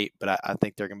Mississippi State. But I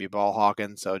think they're going to be ball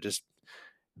hawking. So just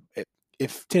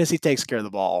if Tennessee takes care of the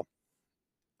ball,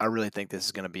 I really think this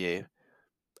is going to be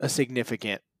a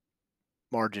significant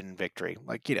margin victory,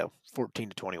 like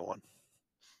 14-21.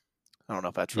 I don't know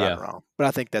if that's right Yeah. or wrong, but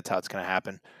I think that's how it's going to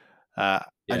happen. I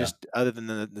Yeah. just, other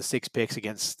than the 6 picks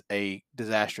against a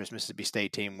disastrous Mississippi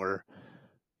State team, where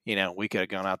we could have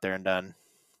gone out there and done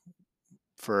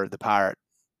for the Pirate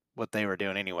what they were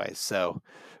doing anyways. So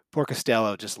poor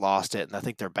Costello just lost it, and I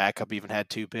think their backup even had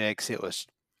 2 picks. It was,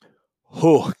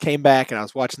 came back, and I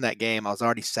was watching that game. I was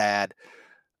already sad.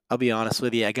 I'll be honest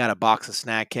with you. I got a box of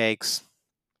snack cakes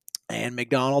and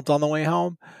McDonald's on the way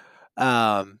home.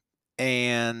 Just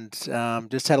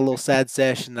had a little sad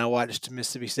session. I watched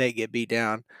Mississippi State get beat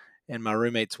down, and my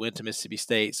roommates went to Mississippi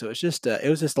State. So it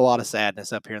was just a lot of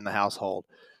sadness up here in the household,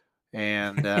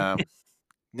 and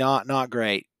not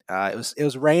great. It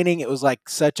was raining. It was like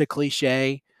such a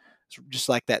cliche. It's just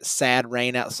like that sad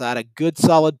rain outside, a good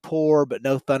solid pour, but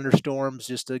no thunderstorms,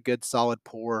 just a good solid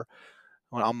pour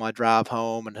on my drive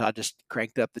home, and I just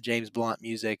cranked up the James Blunt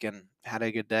music and had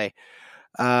a good day.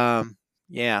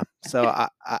 Yeah, so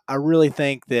I really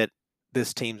think that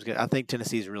this team's good. I think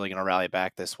Tennessee's really going to rally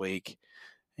back this week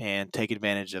and take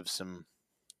advantage of some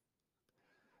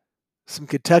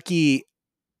Kentucky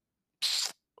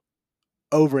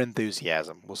over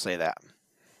enthusiasm. We'll say that.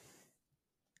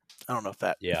 I don't know if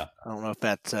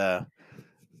that's going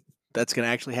to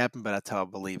actually happen, but that's how I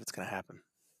believe it's going to happen.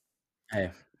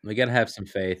 Hey, we got to have some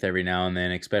faith every now and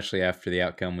then, especially after the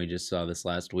outcome we just saw this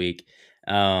last week.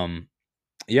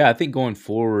 Yeah, I think going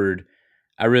forward,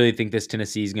 I really think this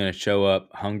Tennessee is going to show up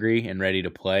hungry and ready to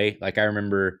play. Like, I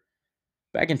remember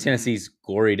back in Tennessee's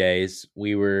glory days,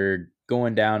 we were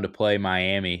going down to play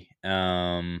Miami.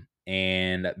 And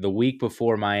the week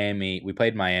before we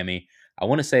played Miami. I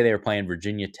want to say they were playing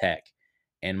Virginia Tech.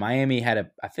 And Miami had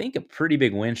I think a pretty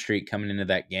big win streak coming into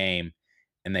that game.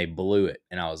 and they blew it.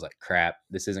 And I was like, crap,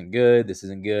 this isn't good. This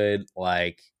isn't good.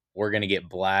 Like, we're going to get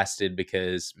blasted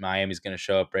because Miami's going to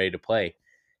show up ready to play.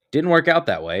 Didn't work out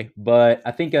that way, but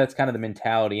I think that's kind of the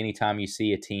mentality anytime you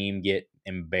see a team get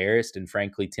embarrassed. And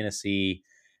frankly, Tennessee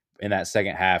in that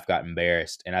second half got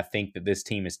embarrassed. And I think that this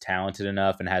team is talented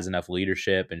enough and has enough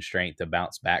leadership and strength to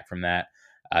bounce back from that.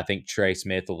 I think Trey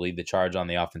Smith will lead the charge on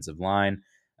the offensive line.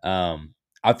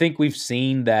 I think we've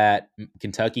seen that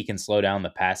Kentucky can slow down the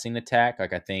passing attack.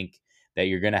 Like, I think that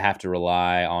you're going to have to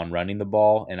rely on running the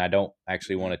ball. And I don't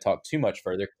actually want to talk too much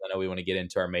further because I know we want to get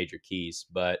into our major keys.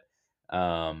 But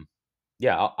yeah,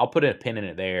 I'll put a pin in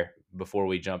it there before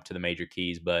we jump to the major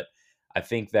keys. But I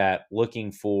think that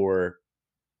looking for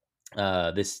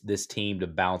this team to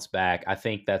bounce back, I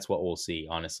think that's what we'll see,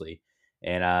 honestly.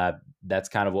 And that's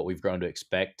kind of what we've grown to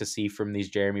expect to see from these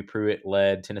Jeremy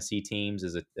Pruitt-led Tennessee teams,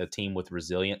 is a team with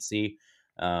resiliency.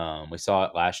 We saw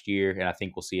it last year, and I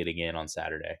think we'll see it again on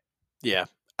Saturday. Yeah,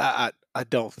 I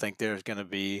don't think there's going to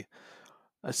be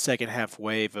a second half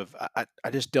wave of. I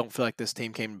just don't feel like this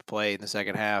team came to play in the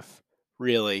second half.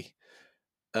 Really,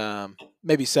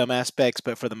 maybe some aspects,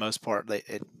 but for the most part, they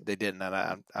didn't.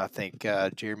 And I think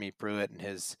Jeremy Pruitt and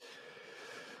his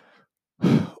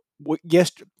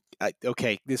yes.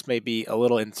 Okay, this may be a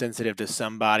little insensitive to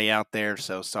somebody out there,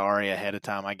 so sorry ahead of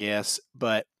time, I guess.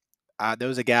 But there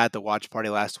was a guy at the watch party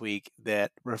last week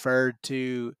that referred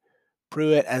to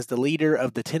Pruitt as the leader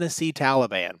of the Tennessee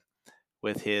Taliban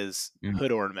with his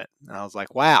hood ornament. And I was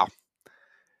like, wow.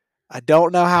 I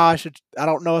don't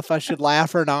know if I should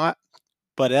laugh or not,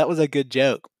 but that was a good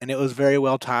joke. And it was very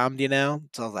well timed, So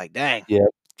I was like, dang. Yeah.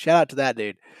 Shout out to that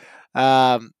dude.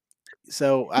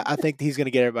 So I think he's going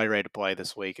to get everybody ready to play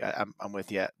this week. I'm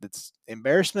with you. It's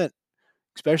embarrassment,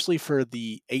 especially for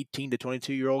the 18 to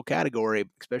 22-year-old category,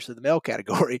 especially the male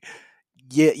category.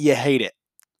 You hate it.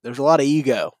 There's a lot of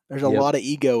ego. There's a lot of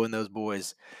ego in those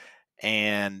boys.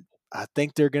 And I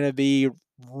think they're going to be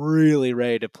really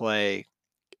ready to play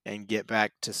and get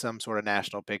back to some sort of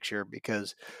national picture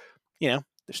because, they're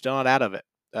still not out of it.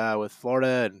 With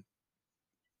Florida and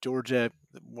Georgia,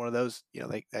 one of those,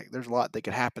 there's a lot that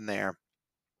could happen there.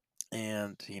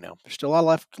 And, there's still a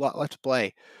lot left to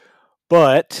play.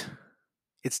 But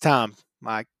it's time,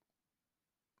 Mike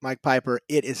Piper.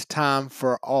 It is time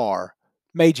for our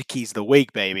Major Keys of the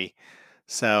Week, baby.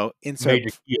 So insert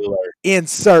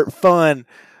fun.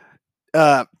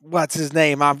 What's his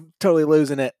name? I'm totally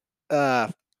losing it.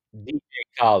 DJ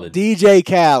Khaled. DJ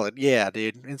Khaled. Yeah,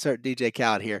 dude. Insert DJ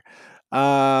Khaled here. Do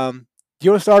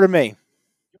you want to start or me?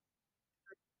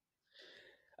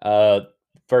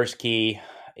 First key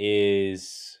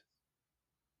is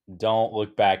don't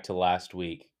look back to last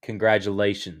week.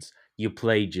 Congratulations. You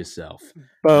played yourself.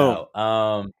 Boom.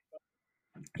 No,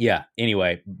 yeah,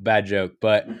 anyway, bad joke.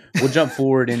 But we'll jump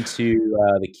forward into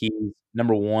the keys.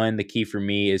 Number one, the key for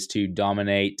me is to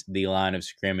dominate the line of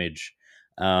scrimmage.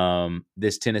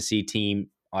 This Tennessee team,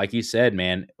 like you said,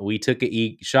 man, we took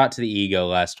a shot to the ego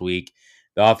last week.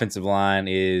 The offensive line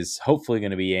is hopefully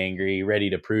going to be angry, ready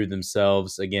to prove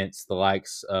themselves against the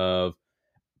likes of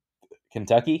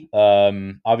Kentucky.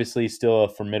 Obviously, still a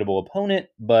formidable opponent,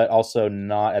 but also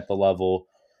not at the level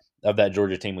of that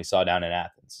Georgia team we saw down in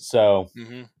Athens. So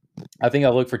I think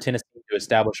I'll look for Tennessee to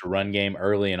establish a run game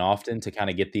early and often to kind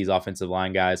of get these offensive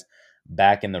line guys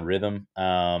back in the rhythm.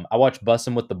 I watch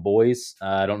Bussin' with the Boys.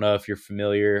 I don't know if you're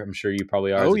familiar. I'm sure you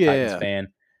probably are as a Titans fan.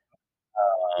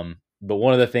 But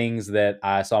one of the things that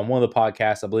I saw on one of the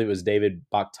podcasts, I believe it was David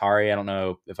Bakhtiari. I don't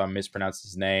know if I mispronounced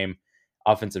his name.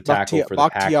 Offensive tackle for the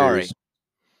Packers.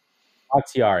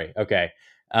 Bakhtiari. Okay.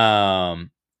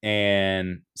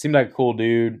 And seemed like a cool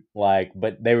dude.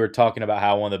 But they were talking about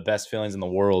how one of the best feelings in the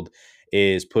world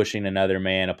is pushing another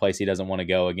man a place he doesn't want to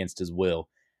go against his will.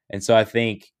 And so I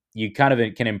think you kind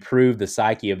of can improve the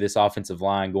psyche of this offensive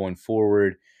line going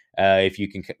forward if you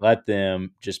can let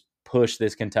them just push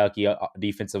this Kentucky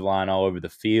defensive line all over the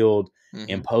field,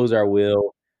 impose our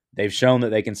will. They've shown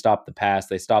that they can stop the pass.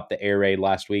 They stopped the air raid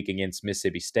last week against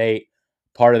Mississippi State.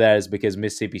 Part of that is because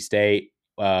Mississippi State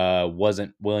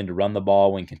wasn't willing to run the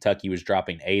ball when Kentucky was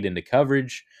dropping 8 into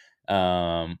coverage,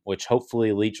 which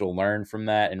hopefully Leach will learn from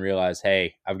that and realize,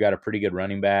 hey, I've got a pretty good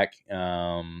running back.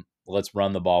 Let's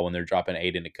run the ball when they're dropping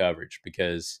 8 into coverage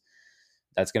because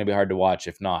that's going to be hard to watch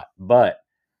if not. But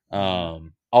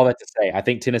all that to say, I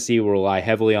think Tennessee will rely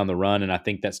heavily on the run, and I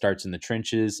think that starts in the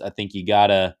trenches. I think you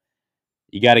gotta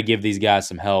give these guys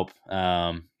some help,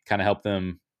 kind of help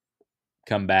them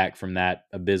come back from that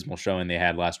abysmal showing they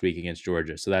had last week against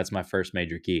Georgia. So that's my first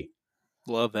major key.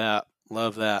 Love that.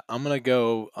 I'm gonna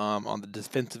go on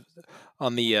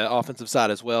the offensive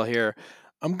side as well here.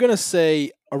 I'm gonna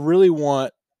say I really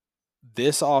want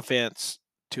this offense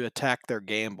to attack their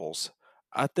gambles.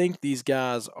 I think these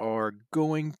guys are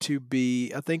going to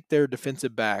be, I think their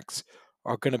defensive backs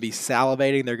are going to be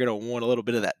salivating. They're going to want a little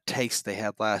bit of that taste they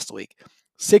had last week.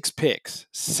 6 picks,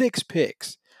 6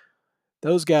 picks.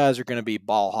 Those guys are going to be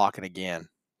ball hawking again.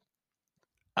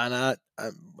 And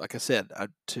like I said,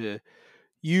 to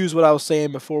use what I was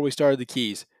saying before we started the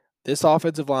keys, this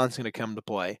offensive line is going to come to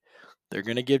play. They're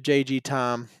going to give JG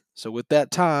time. So with that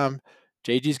time,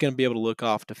 JG's going to be able to look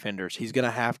off defenders. He's going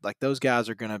to have, like, those guys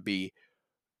are going to be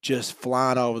just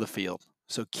flying all over the field.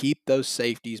 So keep those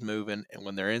safeties moving. And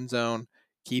when they're in zone,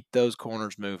 keep those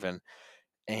corners moving.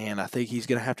 And I think he's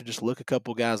going to have to just look a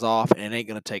couple guys off, and it ain't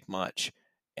going to take much.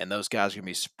 And those guys are going to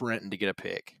be sprinting to get a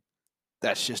pick.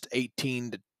 That's just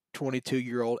 18 to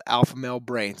 22-year-old alpha male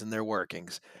brains and their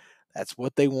workings. That's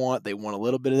what they want. They want a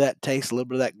little bit of that taste, a little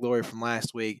bit of that glory from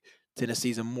last week.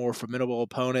 Tennessee's a more formidable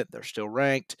opponent. They're still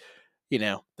ranked.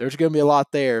 There's going to be a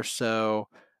lot there. So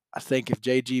I think if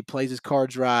JG plays his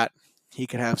cards right, he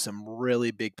could have some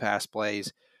really big pass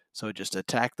plays. So just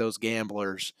attack those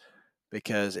gamblers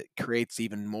because it creates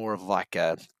even more of like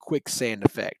a quicksand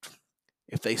effect.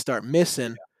 If they start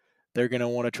missing, they're going to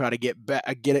want to try to get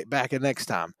it back the next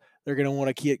time. They're going to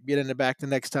want to get in the back the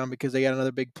next time because they got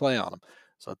another big play on them.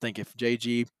 So I think if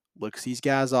JG looks these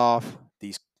guys off,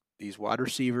 these wide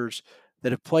receivers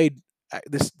that have played,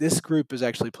 this group has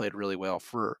actually played really well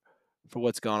for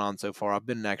what's gone on so far. I've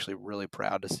been actually really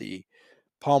proud to see.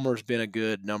 Palmer's been a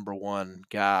good number one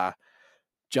guy.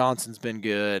 Johnson's been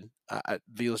good.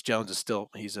 Velus Jones is still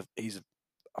he's a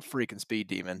freaking speed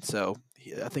demon. So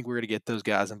I think we're going to get those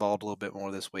guys involved a little bit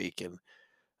more this week. And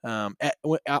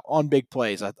on big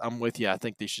plays, I'm with you. I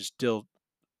think they should still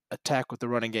attack with the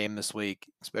running game this week,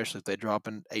 especially if they drop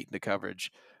an 8 into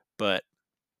coverage. But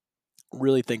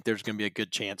really think there's going to be a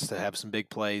good chance to have some big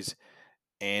plays,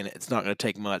 and it's not going to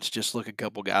take much. Just look a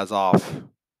couple guys off,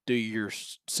 do your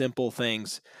simple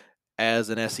things as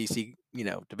an SEC,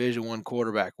 Division I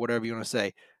quarterback, whatever you want to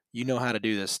say. You know how to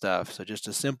do this stuff. So just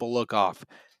a simple look off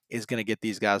is going to get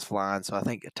these guys flying. So I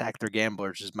think attack their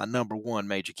gamblers is my number one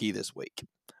major key this week.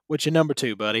 What's your number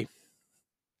two, buddy?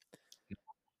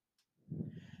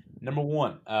 Number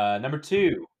one. Number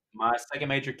two, my second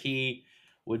major key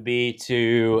would be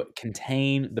to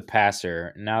contain the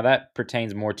passer. Now that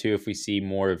pertains more to if we see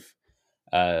more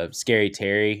of Scary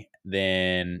Terry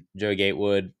than Joe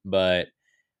Gatewood, but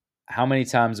how many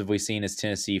times have we seen as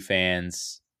Tennessee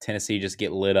fans, Tennessee just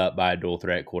get lit up by a dual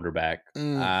threat quarterback?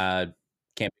 I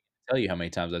can't tell you how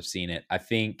many times I've seen it. I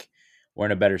think we're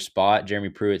in a better spot. Jeremy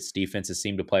Pruitt's defenses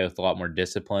seem to play with a lot more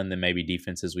discipline than maybe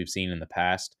defenses we've seen in the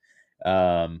past.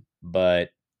 But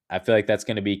I feel like that's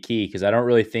going to be key because I don't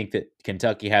really think that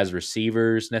Kentucky has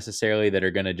receivers necessarily that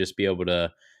are going to just be able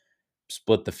to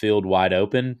split the field wide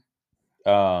open.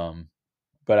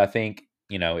 But I think,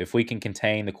 if we can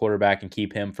contain the quarterback and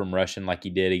keep him from rushing like he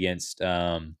did against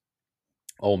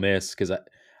Ole Miss, because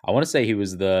I want to say he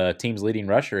was the team's leading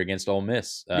rusher against Ole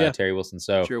Miss, Terry Wilson.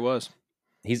 So sure was.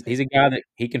 He's a guy that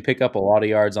he can pick up a lot of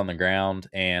yards on the ground,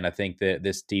 and I think that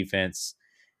this defense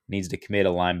needs to commit a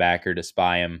linebacker to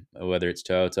spy him, whether it's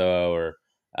Toto or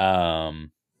I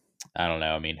don't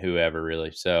know. I mean, whoever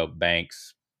really. So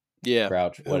Banks,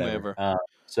 Crouch, whatever.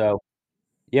 So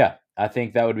yeah, I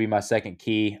think that would be my second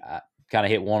key. I kind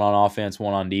of hit one on offense,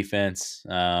 one on defense,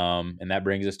 and that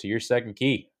brings us to your second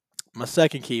key. My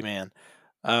second key, man.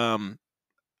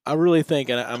 I really think,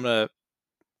 and I'm gonna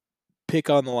pick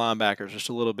on the linebackers just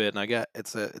a little bit, and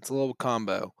it's a little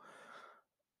combo.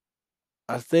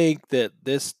 I think that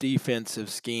this defensive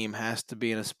scheme has to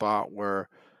be in a spot where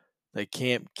they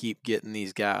can't keep getting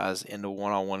these guys into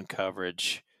one-on-one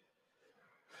coverage.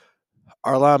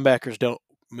 Our linebackers don't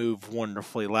move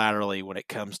wonderfully laterally when it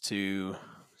comes to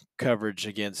coverage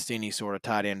against any sort of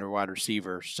tight end or wide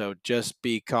receiver. So just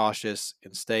be cautious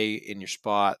and stay in your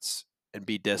spots and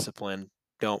be disciplined.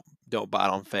 Don't bite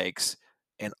on fakes.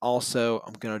 And also,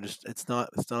 I'm gonna it's not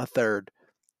a third,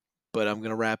 but I'm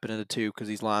gonna wrap it into two because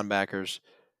these linebackers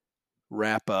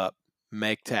wrap up,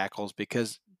 make tackles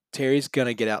because Terry's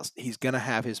gonna get out. He's gonna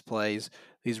have his plays.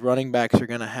 These running backs are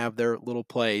gonna have their little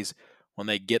plays when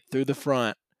they get through the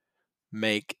front.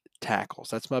 Make tackles.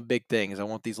 That's my big thing. Is I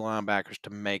want these linebackers to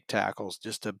make tackles.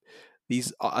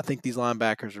 I think these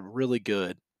linebackers are really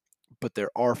good, but there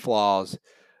are flaws.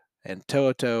 And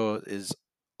Toto is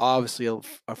obviously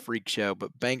a freak show,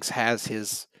 but Banks has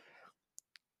his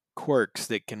quirks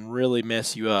that can really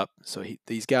mess you up. So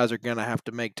these guys are going to have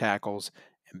to make tackles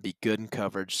and be good in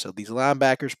coverage. So these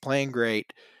linebackers playing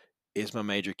great is my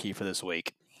major key for this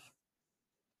week.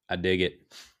 I dig it.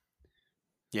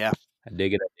 Yeah. I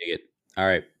dig it. All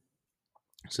right.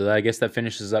 So I guess that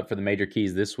finishes up for the major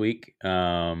keys this week.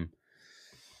 Man,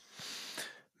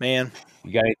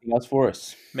 You got anything else for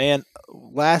us?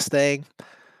 last thing,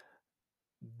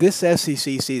 this SEC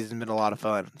season has been a lot of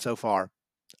fun so far.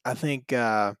 I think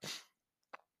that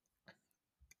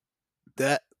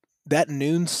that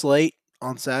noon slate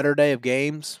on Saturday of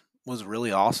games was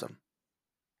really awesome.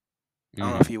 I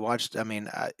don't know if Mm. you watched. I mean,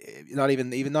 not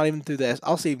even through the.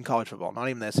 I'll say even college football, not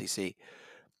even the SEC,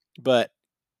 but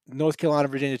North Carolina,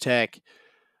 Virginia Tech,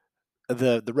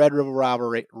 the Red River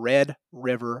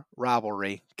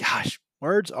rivalry. Gosh,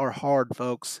 words are hard,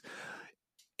 folks.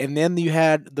 And then you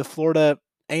had the Florida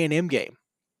A&M game.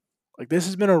 Like, this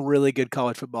has been a really good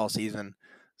college football season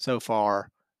so far,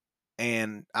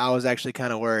 and I was actually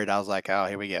kind of worried. I was like, oh,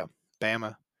 here we go,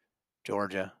 Bama,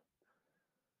 Georgia,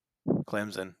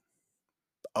 Clemson,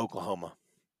 Oklahoma,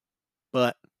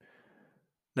 but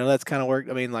no, that's kind of worked.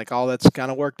 I mean, like all that's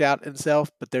kind of worked out itself,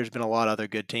 but there's been a lot of other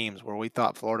good teams where we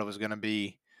thought Florida was going to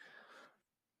be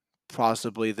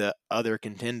possibly the other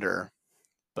contender,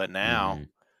 but now Mm-hmm.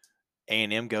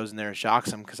 A&M goes in there and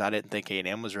shocks them because I didn't think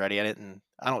A&M was ready. I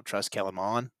don't trust Kellen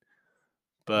Mond,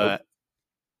 Nope. but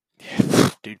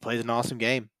dude plays an awesome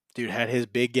game. Dude had his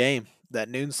big game. That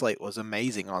noon slate was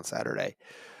amazing on Saturday. It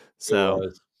So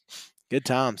was. good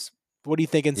times. What are you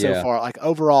thinking so Yeah. far? Like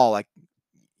overall, like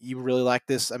you really like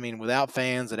this? I mean, without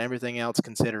fans and everything else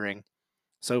considering,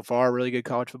 so far, really good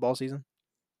college football season.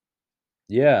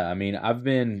 Yeah. I mean,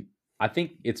 I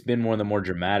think it's been one of the more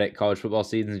dramatic college football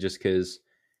seasons just because,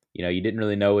 you didn't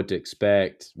really know what to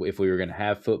expect, if we were going to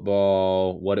have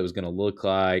football, what it was going to look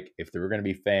like, if there were going to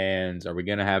be fans, are we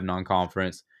going to have non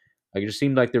conference? Like, it just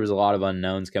seemed like there was a lot of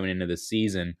unknowns coming into this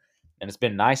season. And it's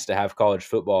been nice to have college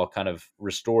football kind of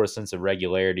restore a sense of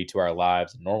regularity to our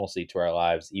lives, normalcy to our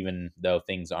lives, even though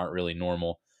things aren't really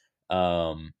normal.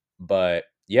 But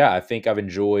yeah, I think I've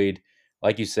enjoyed,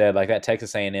 like you said, like that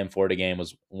Texas A&M Florida game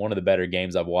was one of the better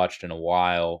games I've watched in a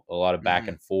while. A lot of back Mm-hmm.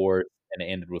 and forth, and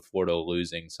it ended with Florida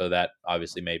losing, so that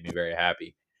obviously made me very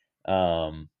happy.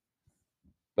 Um,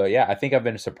 but yeah, I think I've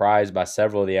been surprised by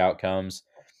several of the outcomes.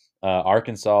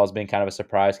 Arkansas has been kind of a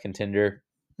surprise contender,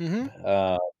 Mm-hmm.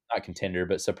 not contender,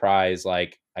 but surprise.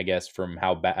 Like, I guess from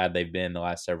how bad they've been the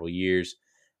last several years.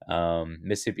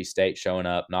 Mississippi State showing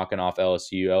up, knocking off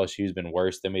LSU. LSU's been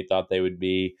worse than we thought they would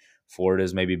be.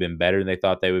 Florida's maybe been better than they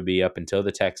thought they would be up until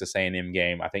the Texas A&M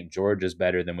game. I think Georgia's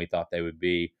better than we thought they would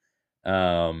be.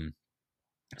 Um,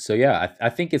 so yeah, I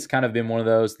think it's kind of been one of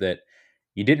those that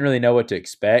you didn't really know what to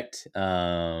expect.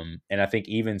 And I think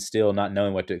even still not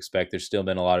knowing what to expect, there's still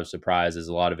been a lot of surprises,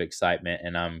 a lot of excitement,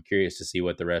 and I'm curious to see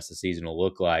what the rest of the season will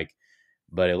look like.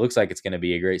 But it looks like it's going to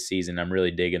be a great season. I'm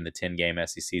really digging the 10-game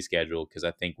SEC schedule because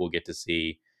I think we'll get to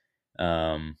see,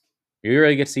 um, you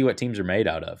really get to see what teams are made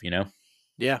out of.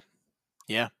 Yeah,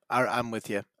 yeah, I'm with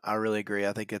you. I really agree.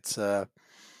 I think it's going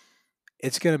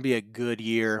to be a good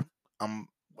year. Um,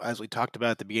 as we talked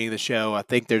about at the beginning of the show, I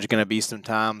think there's going to be some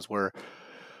times where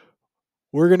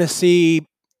we're going to see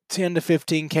 10 to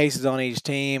 15 cases on each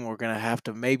team. We're going to have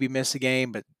to maybe miss a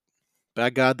game, but by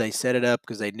God, they set it up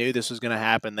because they knew this was going to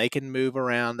happen. They can move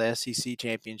around the SEC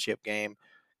championship game.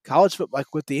 College football,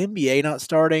 like with the NBA not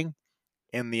starting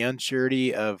and the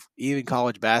uncertainty of even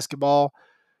college basketball,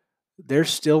 there's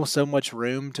still so much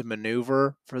room to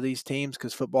maneuver for these teams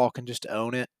because football can just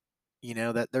own it. You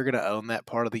know that they're going to own that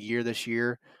part of the year this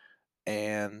year,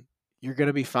 and you're going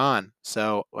to be fine.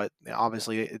 So, but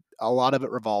obviously, a lot of it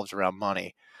revolves around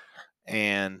money,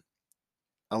 and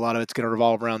a lot of it's going to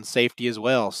revolve around safety as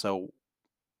well. So,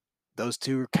 those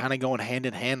two are kind of going hand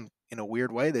in hand in a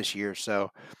weird way this year. So,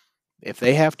 if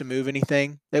they have to move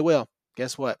anything, they will.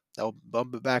 Guess what? They'll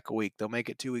bump it back a week. They'll make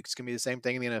it 2 weeks. It's going to be the same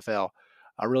thing in the NFL.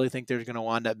 I really think there's going to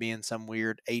wind up being some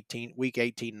weird 18,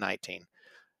 19.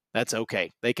 That's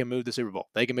okay. They can move the Super Bowl.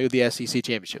 They can move the SEC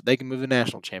championship. They can move the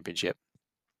national championship.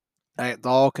 It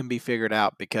all can be figured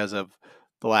out because of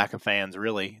the lack of fans,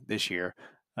 really, this year.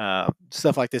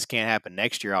 Stuff like this can't happen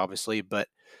next year, obviously, but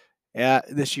yeah,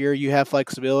 this year you have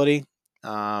flexibility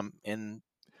in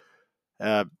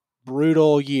a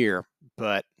brutal year.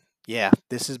 But yeah,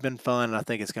 this has been fun. I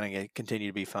think it's going to continue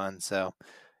to be fun. So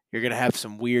you're going to have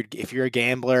some weird, if you're a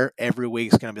gambler, every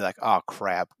week's going to be like, oh,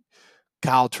 crap.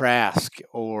 Kyle Trask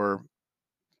or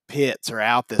Pitts are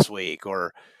out this week,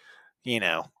 or, you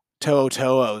know,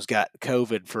 To'o's got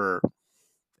COVID for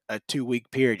a 2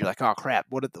 week period. You're like, oh crap,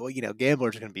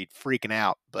 gamblers are going to be freaking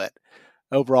out. But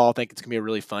overall, I think it's going to be a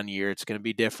really fun year. It's going to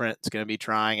be different. It's going to be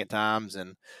trying at times.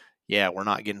 And yeah, we're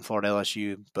not getting Florida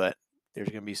LSU, but there's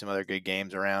going to be some other good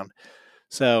games around.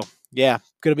 So yeah,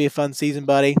 going to be a fun season,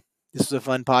 buddy. This was a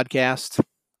fun podcast.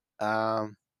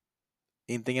 Um,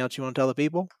 Anything else you want to tell the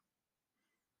people?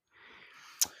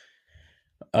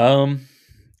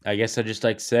 I guess I just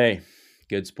like to say,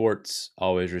 good sports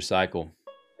always recycle.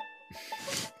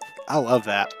 I love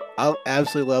that. I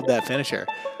absolutely love that finisher.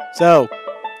 So,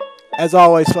 as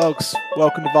always, folks,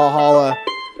 welcome to Valhalla.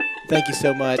 Thank you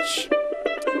so much.